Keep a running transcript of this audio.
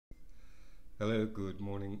Hello, good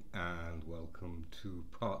morning, and welcome to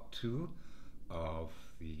part two of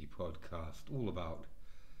the podcast all about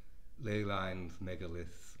ley lines,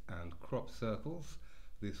 megaliths, and crop circles.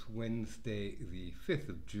 This Wednesday, the 5th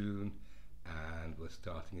of June, and we're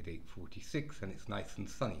starting at 8:46, and it's nice and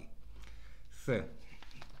sunny. So,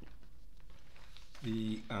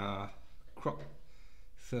 the crop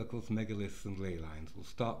circles, megaliths, and ley lines. We'll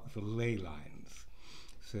start with the ley lines.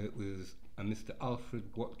 So it was Mr.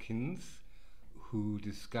 ALFRED Watkins who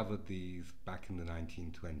discovered these back in the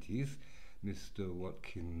 1920s. Mr.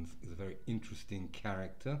 Watkins is a very interesting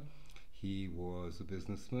character. He was a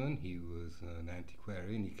businessman, he was an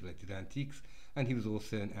antiquarian, he collected antiques, and he was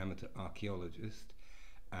also an amateur archaeologist.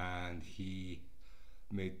 And he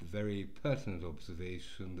made the very pertinent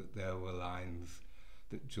observation that there were lines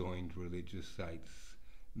that joined religious sites,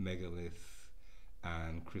 megaliths,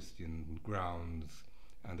 and Christian grounds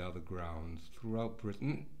and other grounds throughout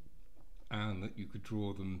Britain, and that you could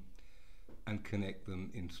draw them and connect them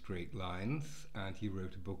in straight lines. And he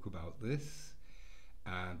wrote a book about this,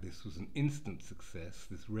 and this was an instant success.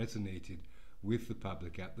 This resonated with the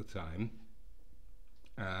public at the time,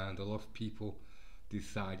 and a lot of people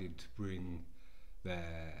decided to bring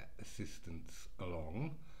their assistants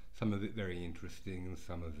along, some of it very interesting and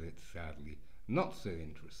some of it sadly not so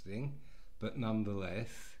interesting, but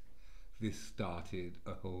nonetheless this started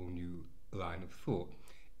a whole new line of thought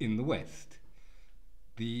in the West.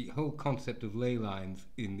 The whole concept of ley lines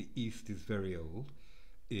in the East is very old,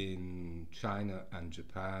 in China and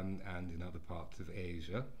Japan and in other parts of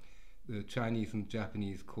Asia. The Chinese and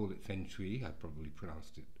Japanese call it feng shui. I probably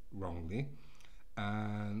pronounced it wrongly.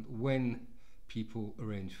 And when people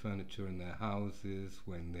arrange furniture in their houses,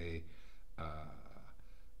 when they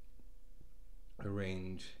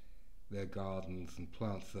arrange their gardens and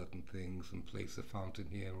plant certain things and place a fountain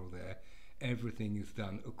here or there, everything is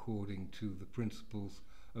done according to the principles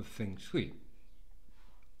of feng shui.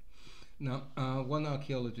 Now, one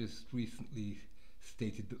archaeologist recently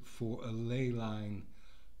stated that for a ley line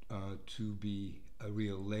to be a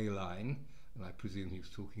real ley line, and I presume he was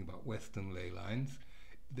talking about Western ley lines,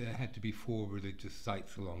 there had to be 4 religious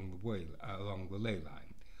sites along the way, along the ley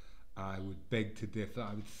line. I would beg to differ.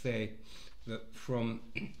 I would say that from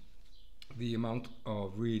the amount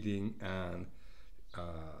of reading and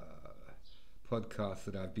podcasts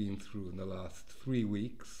that I've been through in the last 3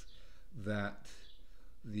 weeks, that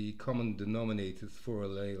the common denominators for a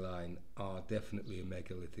ley line are definitely a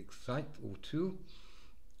megalithic site or two,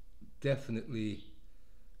 definitely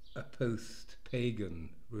a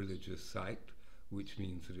post-pagan religious site, which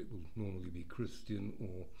means that it will normally be Christian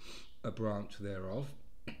or a branch thereof,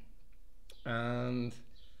 and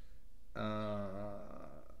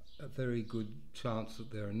a very good chance that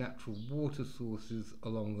there are natural water sources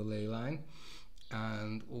along the ley line,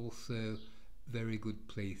 and also very good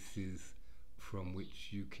places from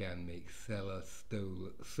which you can make solar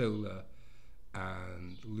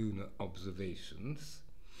and lunar observations,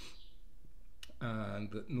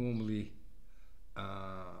 and that normally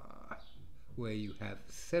where you have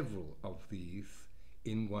several of these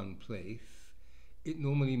in one place, it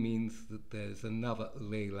normally means that there's another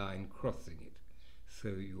ley line crossing it. So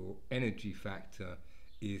your energy factor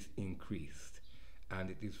is increased, and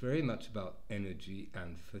it is very much about energy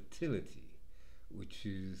and fertility, which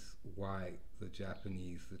is why the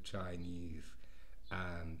Japanese, the Chinese,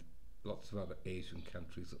 and lots of other Asian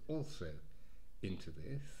countries are also into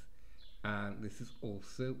this. And this is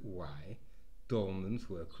also why dolmens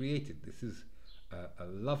were created. This is a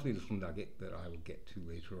lovely little nugget that I will get to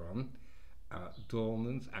later on.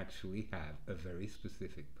 Dolmens actually have a very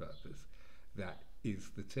specific purpose that is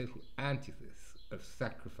the total antithesis of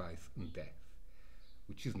sacrifice and death,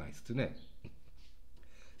 which is nice to know.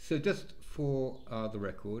 So just for the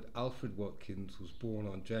record, ALFRED Watkins was born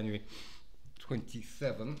on January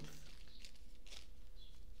 27th,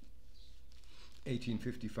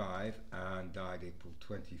 1855, and died April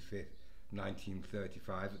 25th,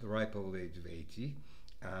 1935, at the ripe old age of 80.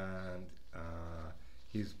 And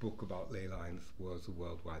his book about ley lines was a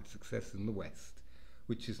worldwide success in the West,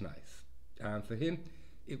 which is nice. And for him,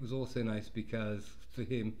 it was also nice because for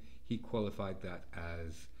him, he qualified that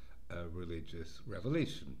as a religious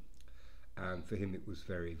revelation. And for him, it was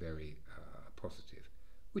very, very positive,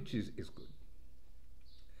 which is good.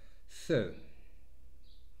 So,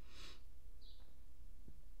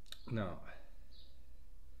 now,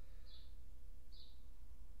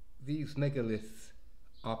 these megaliths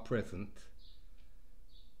are present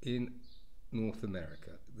in North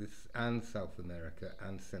America, and South America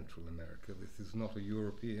and Central America. This is not a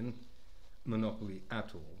European monopoly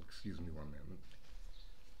at all. Excuse me one moment.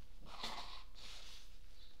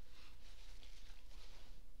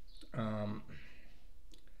 And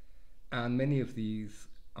many of these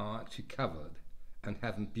are actually covered and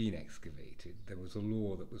haven't been excavated. There was a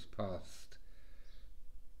law that was passed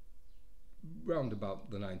round about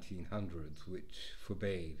the 1900s which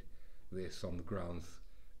forbade this on the grounds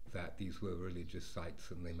that these were religious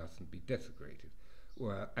sites and they mustn't be desecrated.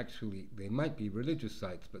 Well, actually, they might be religious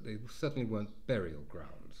sites, but they certainly weren't burial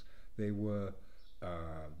grounds. They were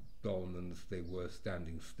dolmens, they were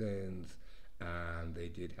standing stones, and they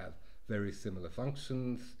did have very similar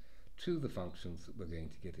functions to the functions that we're going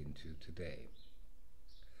to get into today.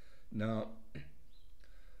 Now,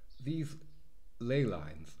 these ley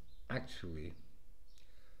lines actually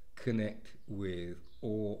connect with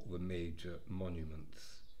all the major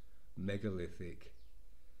monuments, megalithic,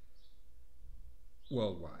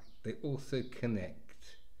 worldwide. They also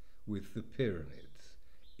connect with the pyramids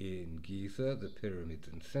in Giza, the pyramids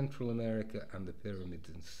in Central America and the pyramids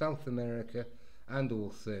in South America, and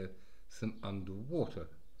also some underwater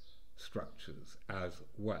structures as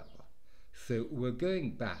well. So we're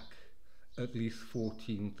going back at least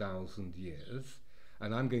 14,000 years,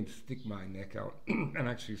 and I'm going to stick my neck out and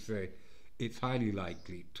actually say it's highly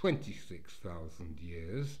likely 26,000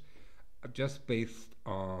 years, just based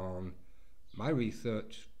on my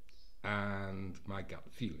research and my gut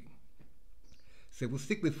feeling. So we'll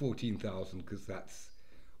stick with 14,000 because that's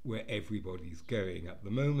where everybody's going at the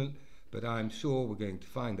moment, but I'm sure we're going to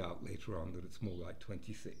find out later on that it's more like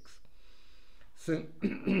 26. So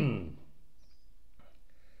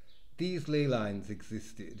these ley lines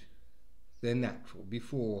existed, they're natural,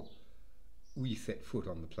 before we set foot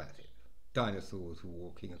on the planet. Dinosaurs were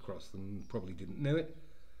walking across them, probably didn't know it,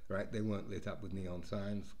 right? They weren't lit up with neon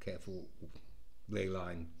signs, careful, ley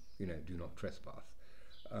line, you know, do not trespass.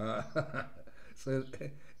 So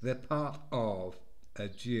they're part of a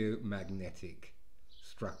geomagnetic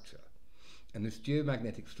structure. And this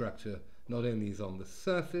geomagnetic structure not only is on the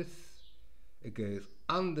surface, it goes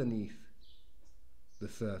underneath the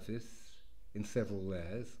surface in several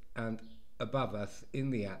layers and above us in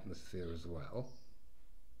the atmosphere as well,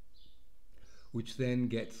 which then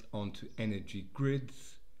gets onto energy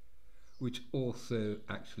grids, which also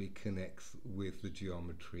actually connects with the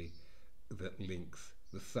geometry that links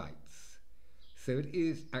the sites. So it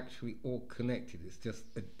is actually all connected. It's just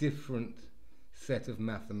a different set of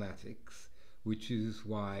mathematics, which is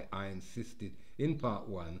why I insisted in part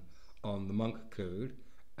one on the MUNCK code,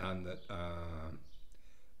 and that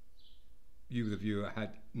you, the viewer,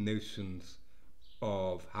 had notions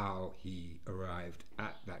of how he arrived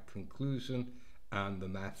at that conclusion and the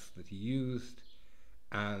maths that he used,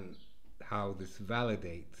 and how this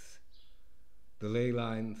validates the ley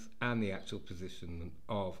lines and the actual position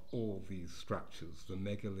of all these structures, the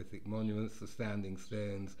megalithic monuments, the standing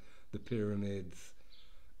stones, the pyramids,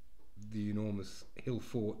 the enormous hill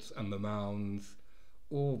forts and the mounds.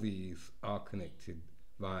 All these are connected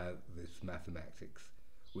via this mathematics,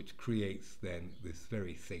 which creates then this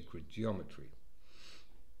very sacred geometry.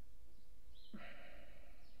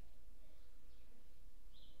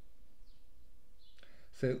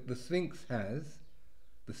 So the Sphinx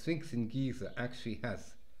in Giza actually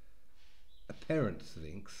has a parent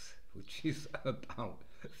Sphinx, which is about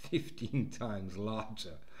 15 times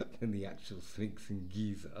larger than the actual Sphinx in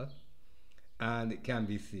Giza, and it can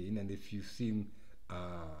be seen, and if you've seen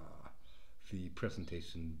the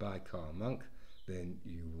presentation by Karl Munck, then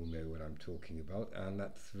you will know what I'm talking about, and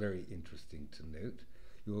that's very interesting to note.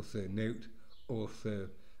 You also note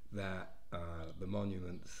that the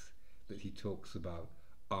monuments that he talks about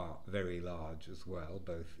are very large as well,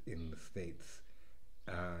 both in the States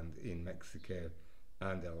and in Mexico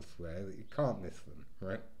and elsewhere, that you can't miss them,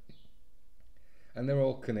 right? And they're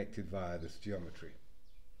all connected via this geometry.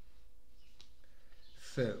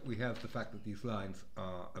 So we have the fact that these lines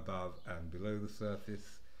are above and below the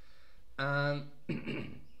surface, and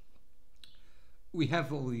we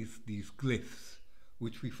have all these glyphs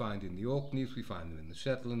which we find in the Orkneys, we find them in the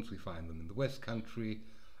Shetlands, we find them in the West Country,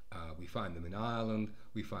 we find them in Ireland,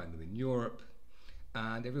 we find them in Europe,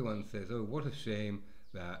 and everyone says, oh, what a shame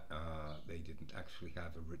that they didn't actually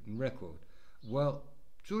have a written record. Well,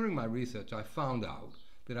 during my research I found out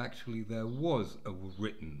that actually there was a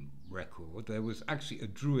written record. There was actually a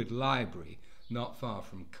Druid library not far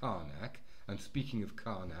from Karnak, and speaking of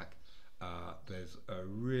Karnak, there's a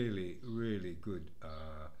really, really good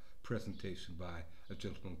presentation by a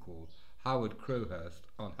gentleman called Howard Crowhurst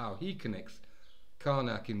on how he connects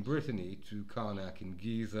Karnak in Brittany to Karnak in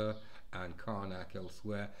Giza and Karnak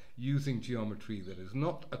elsewhere, using geometry that is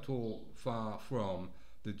not at all far from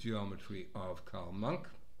the geometry of Karl Munck.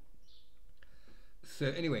 So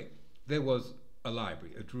anyway, there was a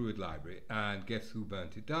library, a Druid library, and guess who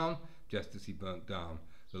burnt it down? Just as he burnt down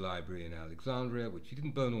the library in Alexandria, which he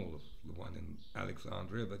didn't burn all of the one in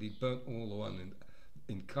Alexandria, but he burnt all the one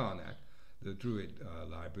in Karnak, the Druid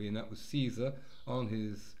library, and that was Caesar on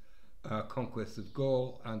his conquest of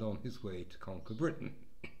Gaul and on his way to conquer Britain.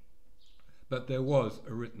 But there was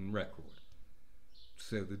a written record.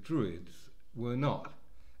 So the Druids were not,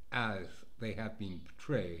 as they have been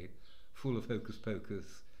portrayed, full of hocus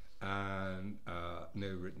pocus and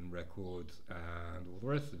no written records and all the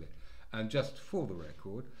rest of it. And just for the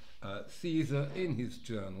record, Caesar, in his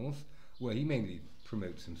journals, where he mainly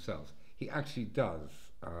promotes himself, he actually does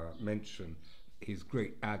mention his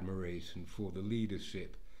great admiration for the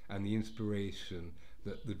leadership and the inspiration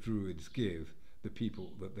that the Druids give the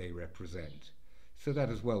people that they represent. So that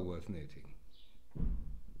is well worth noting.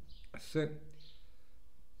 So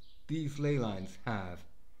these ley lines have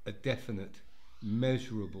a definite,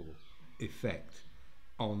 measurable effect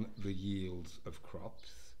on the yields of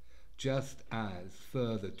crops, just as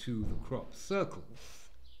further to the crop circles,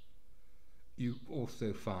 you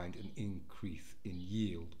also find an increase in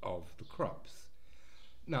yield of the crops.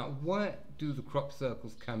 Now, why do the crop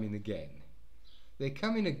circles come in again? They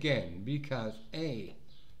come in again because A,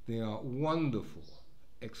 they are wonderful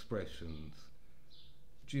expressions,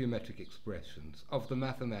 geometric expressions of the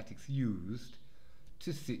mathematics used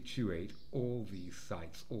to situate all these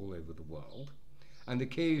sites all over the world, and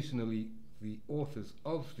occasionally the authors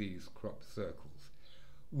of these crop circles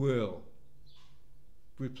will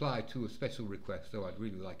reply to a special request. Oh, I'd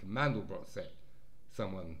really like a Mandelbrot set.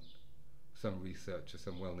 Some researcher,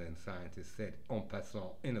 some well-known scientist said en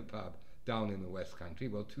passant in a pub down in the West Country.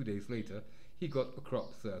 Well, 2 days later, he got a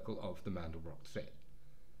crop circle of the Mandelbrot set.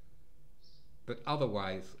 But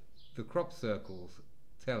otherwise, the crop circles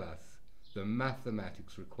tell us the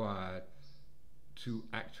mathematics required to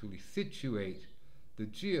actually situate the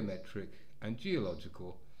geometric and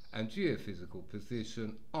geological and geophysical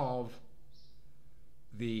position of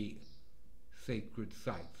the sacred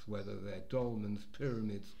sites, whether they're dolmens,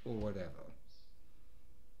 pyramids, or whatever.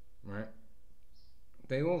 Right?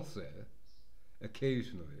 They also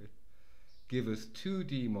occasionally give us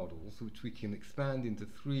 2D models which we can expand into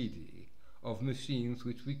 3D of machines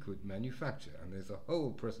which we could manufacture, and there's a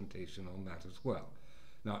whole presentation on that as well.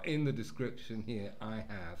 Now, in the description here I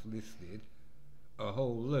have listed a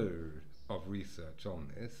whole load of research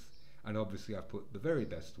on this, and obviously I've put the very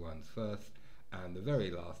best ones first, and the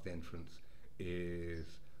very last entrance is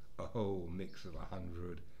a whole mix of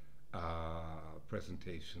 100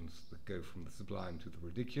 presentations that go from the sublime to the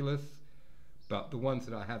ridiculous, but the ones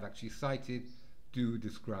that I have actually cited do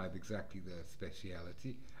describe exactly their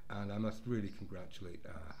speciality, and I must really congratulate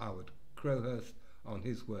Howard Crowhurst on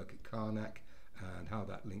his work at Karnak and how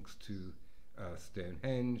that links to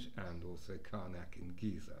Stonehenge and also Karnak in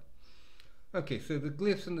Giza. Okay, so the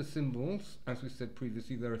glyphs and the symbols, as we said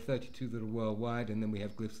previously, there are 32 that are worldwide, and then we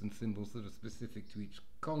have glyphs and symbols that are specific to each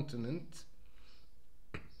continent.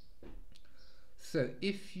 So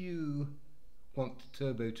if you want to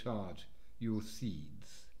turbocharge your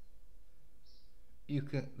seeds,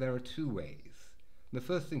 there are two ways. The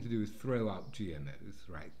first thing to do is throw out GMOs,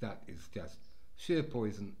 right? That is just sheer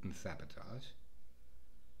poison and sabotage.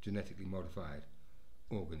 Genetically modified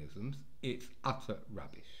organisms. It's utter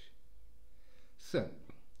rubbish. So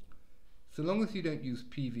long as you don't use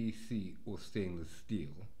PVC or stainless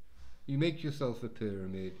steel, you make yourself a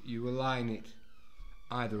pyramid, you align it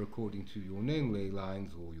either according to your known ley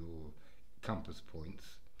lines or your compass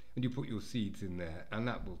points, and you put your seeds in there, and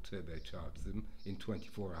that will turbocharge them in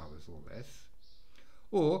 24 hours or less.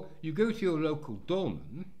 Or you go to your local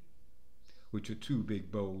dolmen, which are two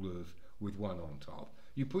big boulders with one on top,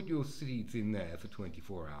 you put your seeds in there for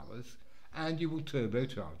 24 hours, and you will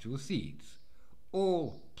turbocharge your seeds.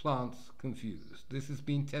 All plants confused. This has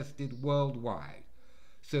been tested worldwide.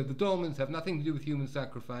 So the dolmens have nothing to do with human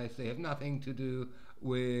sacrifice. They have nothing to do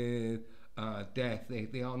with death.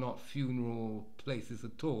 They are not funeral places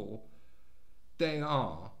at all. They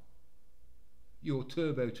are your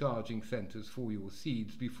turbocharging centers for your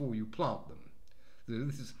seeds before you plant them. So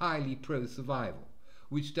this is highly pro-survival,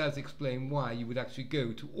 which does explain why you would actually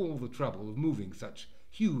go to all the trouble of moving such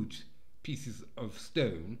huge pieces of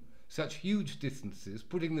stone, such huge distances,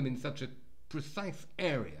 putting them in such a precise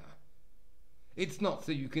area. It's not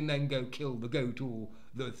so you can then go kill the goat or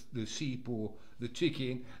the sheep or the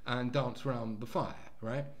chicken and dance around the fire,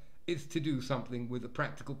 right? It's to do something with a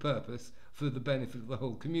practical purpose for the benefit of the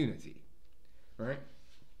whole community, right?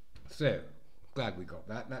 So, glad we got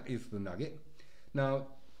that. That is the nugget. Now,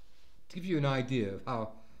 to give you an idea of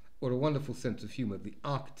what a wonderful sense of humour the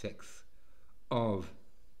architects of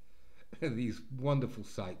these wonderful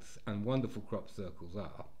sites and wonderful crop circles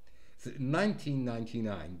are. So in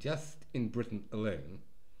 1999, just in Britain alone,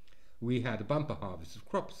 we had a bumper harvest of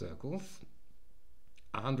crop circles,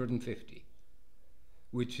 150,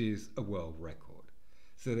 which is a world record.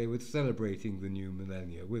 So they were celebrating the new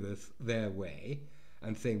millennia with us their way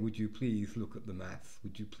and saying, would you please look at the maths?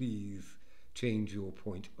 Would you please change your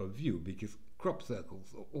point of view? Because crop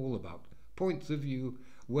circles are all about points of view,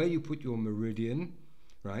 where you put your meridian,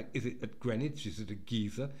 right? Is it at Greenwich? Is it at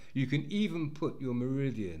Giza? You can even put your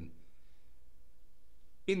meridian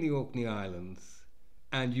in the Orkney Islands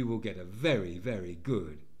and you will get a very, very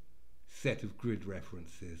good set of grid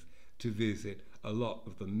references to visit a lot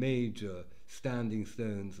of the major standing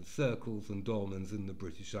stones and circles and dolmens in the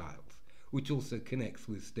British Isles, which also connects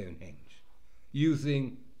with Stonehenge,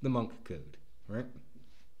 using the MUNCK code, right?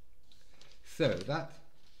 So that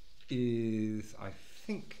is, I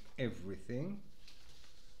think, everything.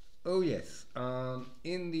 Oh yes,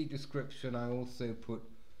 in the description I also put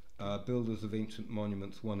Builders of Ancient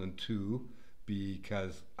Monuments 1 and 2,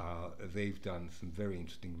 because they've done some very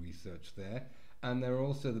interesting research there. And there are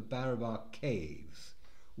also the Barabar Caves,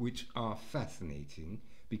 which are fascinating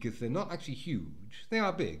because they're not actually huge. They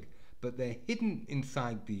are big, but they're hidden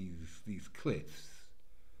inside these cliffs.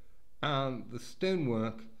 And the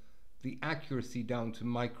stonework, the accuracy down to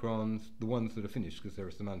microns, the ones that are finished, because there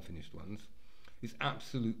are some unfinished ones, is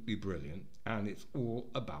absolutely brilliant. And it's all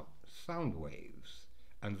about sound waves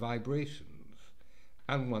and vibrations.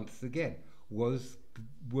 And once again,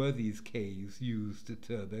 were these caves used to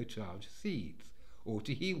turbocharge seeds or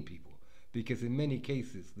to heal people? Because in many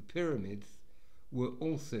cases the pyramids were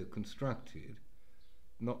also constructed,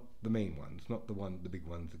 not the main ones, not the big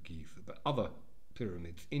ones at Giza, but other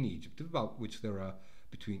pyramids in Egypt, about which there are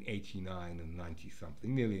between 89 and 90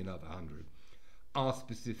 something, nearly another 100, are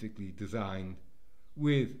specifically designed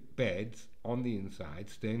with beds on the inside,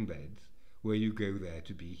 stone beds, where you go there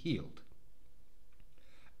to be healed,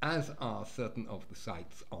 as are certain of the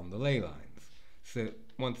sites on the ley lines. So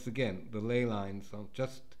once again, the ley lines are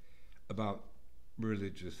just about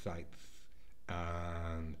religious sites,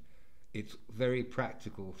 and it's very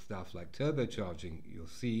practical stuff like turbocharging your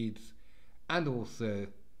seeds and also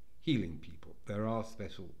healing people. There are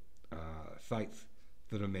special sites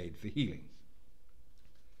that are made for healing.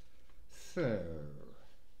 So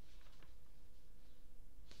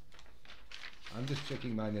I'm just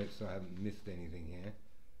checking my notes so I haven't missed anything here.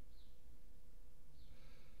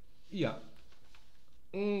 Yeah,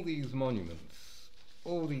 all these monuments,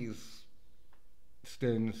 all these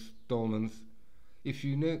stones, dolmens, if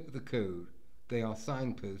you know the code, they are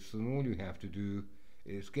signposts, and all you have to do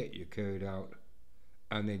is get your code out,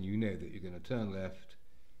 and then you know that you're going to turn left,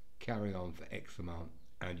 carry on for X amount,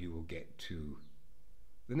 and you will get to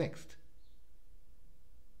the next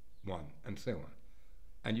one, and so on.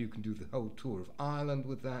 And you can do the whole tour of Ireland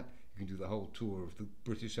with that. You can do the whole tour of the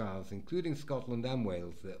British Isles, including Scotland and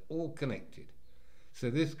Wales. They're all connected.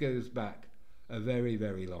 So this goes back a very,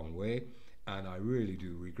 very long way, and I really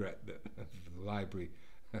do regret that the library,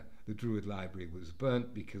 the Druid Library, was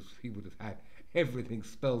burnt, because we would have had everything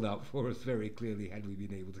spelled out for us very clearly had we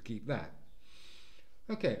been able to keep that.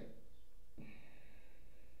 Okay.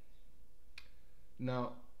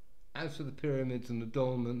 Now, as for the pyramids and the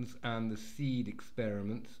dolmens and the seed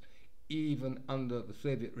experiments, even under the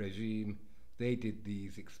Soviet regime, they did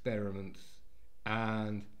these experiments,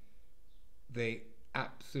 and they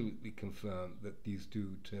absolutely confirm that these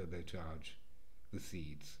do turbocharge the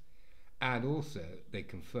seeds. And also they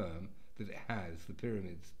confirm that the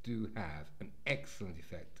pyramids do have an excellent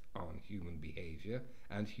effect on human behavior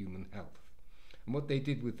and human health. And what they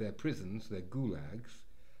did with their prisons, their gulags,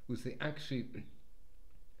 was they actually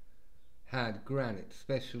had granite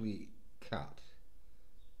specially cut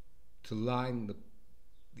to line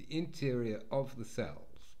the interior of the cells.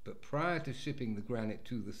 But prior to shipping the granite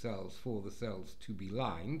to the cells for the cells to be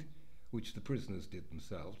lined, which the prisoners did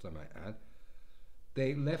themselves, I might add,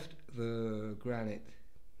 they left the granite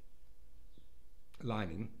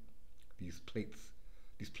lining, these plates,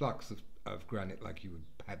 these plucks of granite like you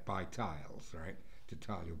would buy tiles, right, to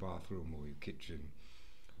tile your bathroom or your kitchen,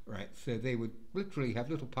 right? So they would literally have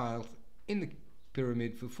little piles in the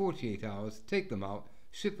pyramid for 48 hours, take them out,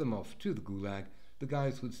 ship them off to the gulag. The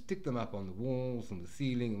guys would stick them up on the walls and the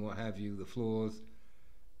ceiling and what have you, the floors,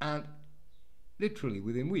 and literally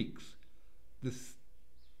within weeks, the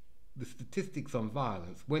statistics on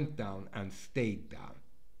violence went down and stayed down.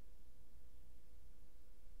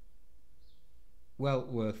 Well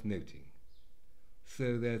worth noting.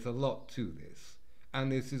 So there's a lot to this,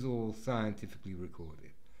 and this is all scientifically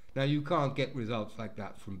recorded. Now, you can't get results like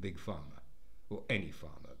that from Big Pharma, or any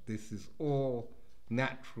pharma. This is all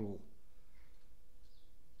natural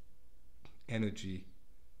energy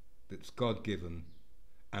that's God-given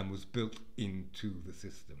and was built into the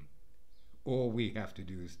system. All we have to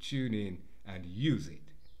do is tune in and use it.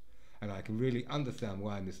 And I can really understand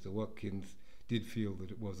why Mr. Watkins did feel that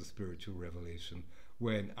it was a spiritual revelation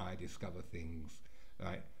when I discover things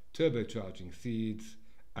like turbocharging seeds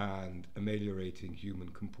and ameliorating human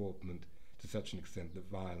comportment to such an extent that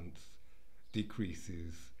violence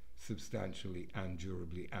decreases substantially and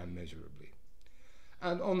durably and measurably.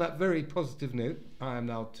 And on that very positive note, I am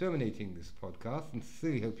now terminating this podcast and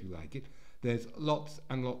sincerely hope you like it. There's lots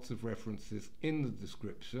and lots of references in the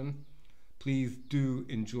description. Please do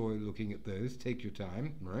enjoy looking at those. Take your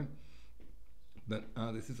time, right? But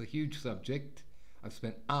this is a huge subject. I've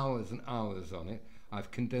spent hours and hours on it. I've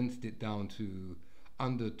condensed it down to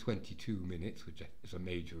under 22 minutes, which is a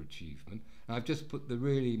major achievement. And I've just put the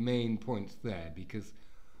really main points there because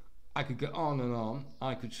I could go on and on.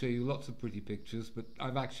 I could show you lots of pretty pictures, but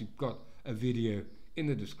I've actually got a video in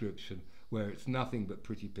the description where it's nothing but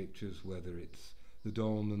pretty pictures, whether it's the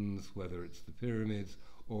dolmens, whether it's the pyramids,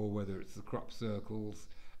 or whether it's the crop circles.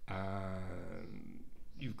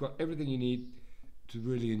 You've got everything you need to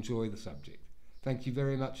really enjoy the subject. Thank you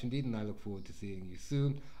very much indeed, and I look forward to seeing you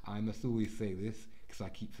soon. I must always say this because I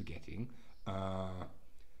keep forgetting.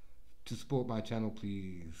 To support my channel,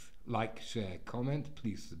 please like, share, comment,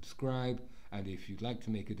 please subscribe, and if you'd like to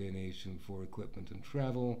make a donation for equipment and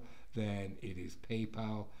travel, then it is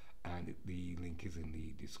PayPal, and the link is in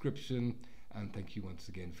the description. And thank you once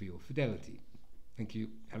again for your fidelity. Thank you.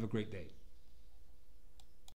 Have a great day.